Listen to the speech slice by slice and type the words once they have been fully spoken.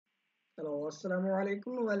Hello, Assalamu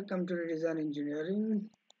alaikum. Welcome to Redesign Engineering.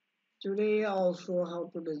 Today I'll show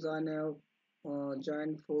how to design a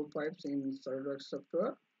giant floor pipes in Solidworks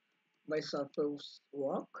software by Surface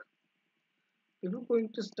Walk. Before going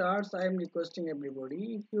to start, I am requesting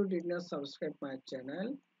everybody, if you did not subscribe my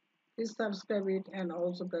channel, please subscribe it and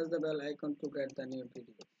also press the bell icon to get the new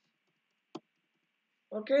videos.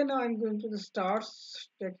 Okay, now I'm going to the start,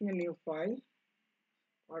 taking a new file.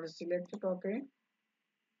 Or select it, okay.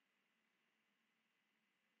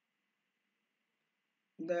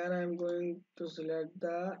 Then I'm going to select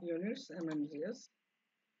the units MMGS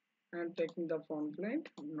and taking the front plane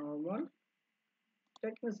normal,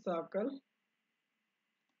 taking a circle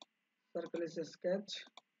is a sketch,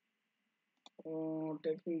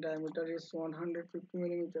 taking diameter is 150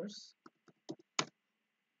 millimeters.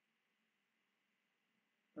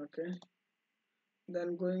 Okay,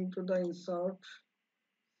 then going to the insert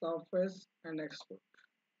surface and extrude,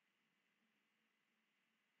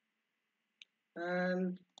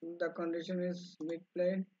 and the condition is mid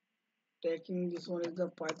plane, taking this one is the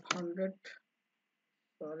 500,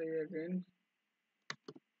 sorry again,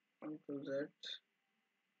 onto that,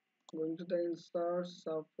 going to the insert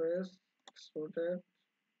surface extruded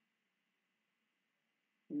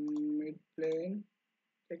mid plane,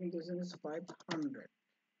 taking this one is 500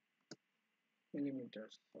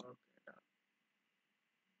 millimeters. Okay, done.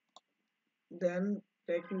 Then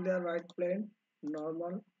taking the right plane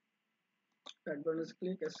normal, that one is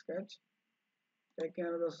click sketch, taking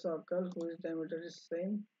another circle whose diameter is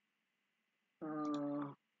same,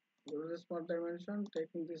 go to the smart dimension,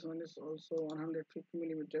 taking this one is also 150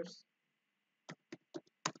 millimeters.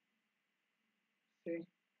 See,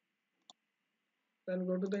 then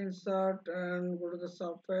go to the insert and go to the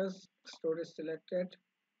surface, extrude is selected,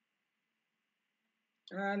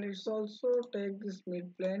 and it's also take this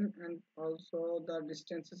mid plane and also the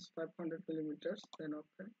distance is 500 millimeters. Then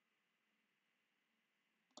okay,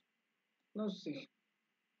 now see,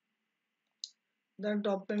 then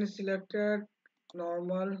top plane is selected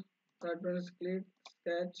normal, right one is click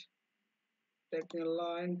sketch, taking a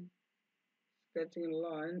line, sketching a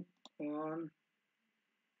line, one,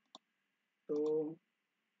 two,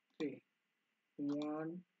 three,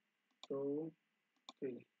 one, two,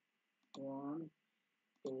 three, one,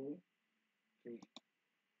 two, three,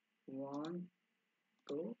 one,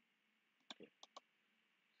 two, three.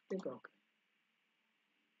 Click OK.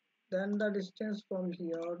 Then the distance from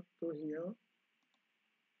here to here,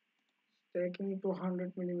 taking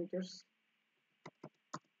 200 millimeters,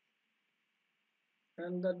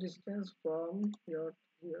 and the distance from here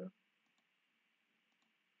to here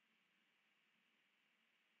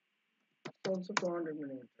is also 200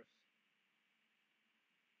 millimeters,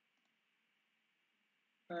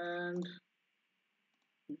 and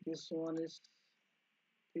this one is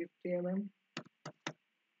 50 mm,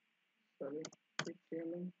 sorry, 50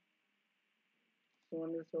 mm. This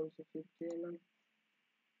one is also 50 mm.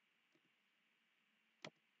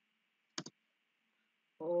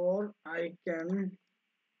 Or I can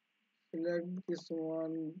select this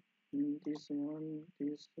one, this one,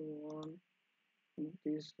 this one,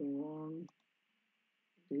 this one,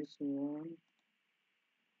 this one,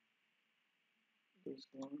 this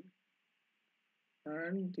one,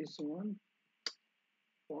 and this one.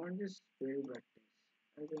 Font is very bad.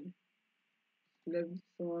 I can select this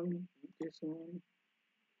one, this one,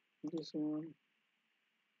 this one,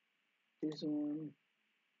 this one,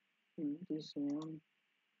 this one,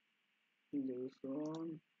 this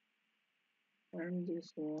one, and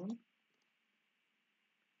this one.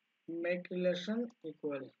 Make relation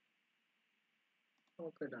equal.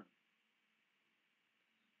 Okay, done.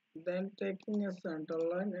 Then taking a center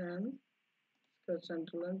line and sketch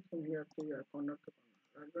center line from here to here, corner to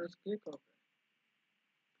corner. Right mouse click OK.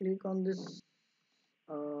 Click on this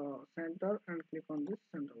center and click on this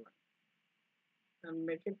center line and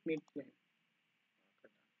make it mid plane.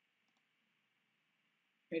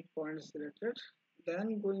 Okay, midpoint is selected.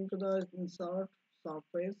 Then going to the insert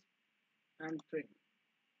surface and trim.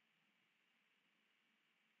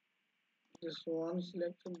 This one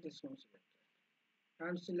selected, this one selected,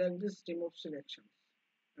 and select this remove selections.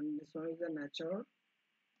 And this one is the nature.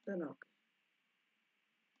 Then OK.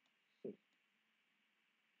 See.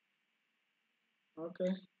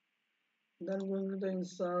 Okay. Then going to the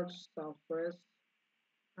insert surface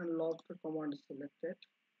and loft command is selected.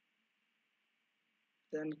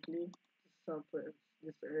 Then click this surface,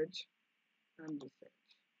 this edge and this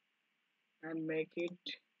edge, and make it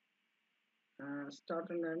start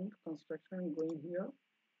and end construction going here,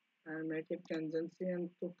 and make it tangency and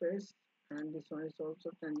to face, and this one is also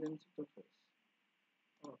tangency to face.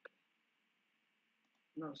 Okay,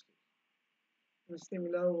 now see. In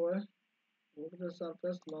similar way, go to the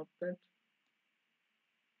surface, loft it,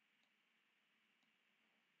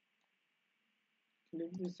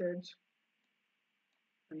 click this edge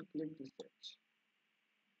and click this edge.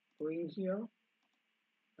 Going here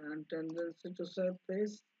and tendency to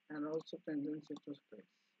surface and also tendency to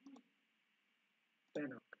space. Then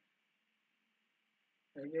okay.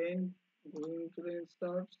 Again, going to the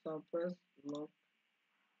insert, surface, loft,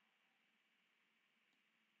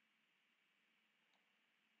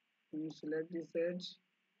 and select this edge,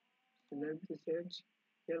 select this edge.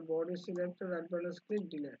 Here body selected, right button click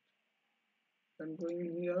delete. Then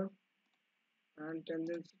going here and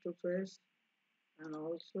tendency to face and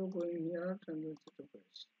also going here tendency to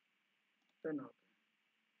face. Then okay.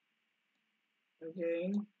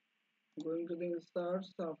 Again, going to the insert,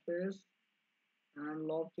 surface and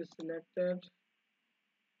loft is selected.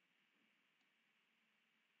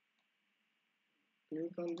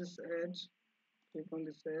 Click on this edge, click on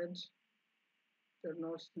this edge. They're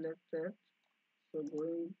not selected. So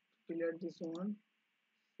going to delete this one.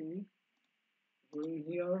 See, going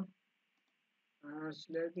here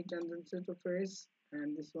select the tendency to face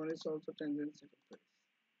and this one is also tendency to face.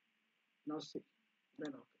 Now see, then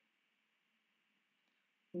okay.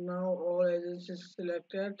 Now all edges is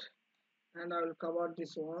selected and I will cover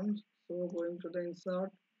this one. So going to the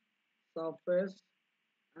insert, surface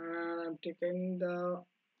and I'm taking the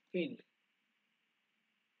fill.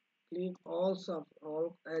 Click all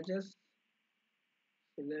edges,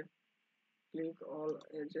 select, click all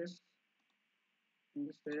edges,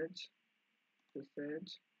 this edge, this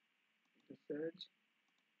edge, this edge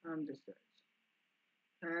and this edge.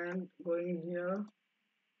 And going here,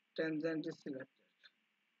 tangent is selected.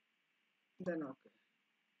 Then okay.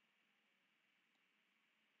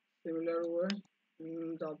 Similar way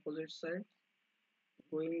in the opposite side,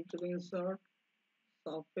 going to the insert,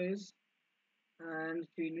 surface and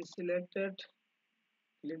fill is selected.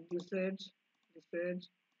 Click this edge, this edge,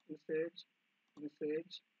 this edge, this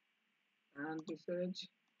edge and this edge,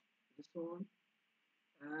 this one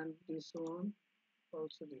and this one,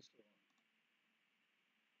 also this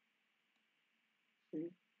one. See,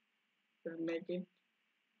 then make it,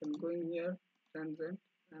 then going here, tangent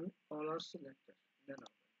and all are selected. Then okay,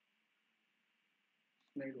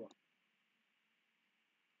 made one.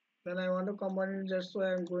 Then I want to combine it, that's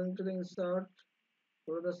why I'm going to the insert,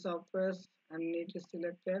 go to the surface and it is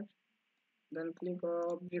selected. Then click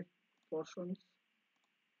on the portions,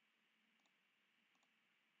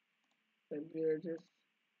 every edges.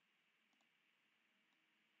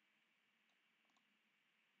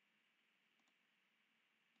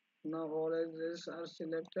 Now all edges are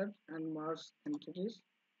selected and merge entities.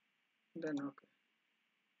 Then okay.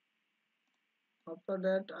 After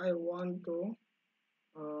that I want to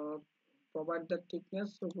uh, provide the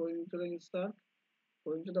thickness. So going to the insert,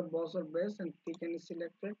 going to the boss or base and thicken is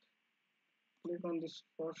selected. Click on this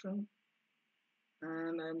portion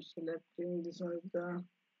and I'm selecting this one is the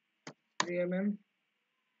 3 mm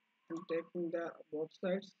and taking the both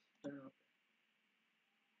sides. Then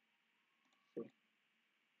okay. See,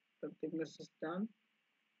 the thickness is done.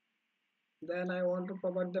 Then I want to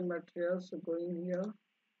provide the material. So going here,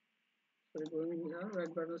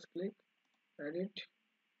 right button click, edit.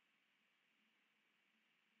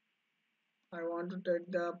 I want to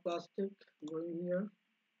take the plastic, going here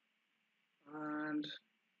and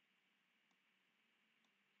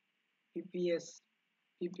PPS,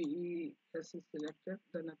 PPES is selected,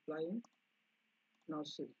 then applying. Now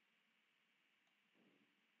see,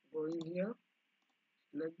 going here,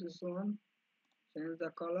 select this one, change the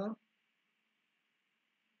color,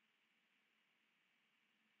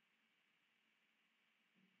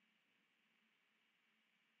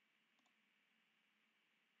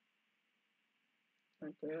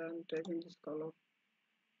 okay, I'm taking this color.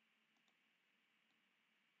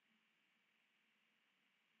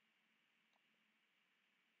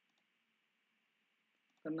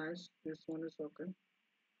 Nice, this one is okay.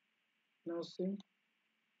 Now see,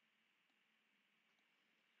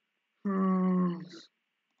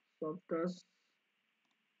 soft touch,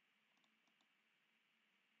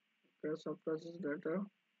 okay, soft touch is better.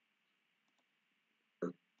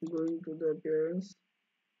 Going to the appearance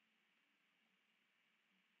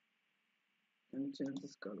and change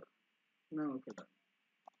this color. Now okay, done.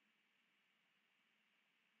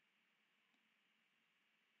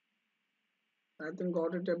 I think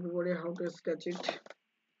got it everybody how to sketch it.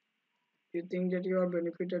 If you think that you are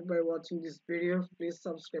benefited by watching this video, please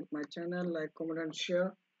subscribe my channel, like, comment and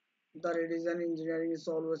share. The Redesign Engineering is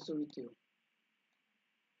always with you.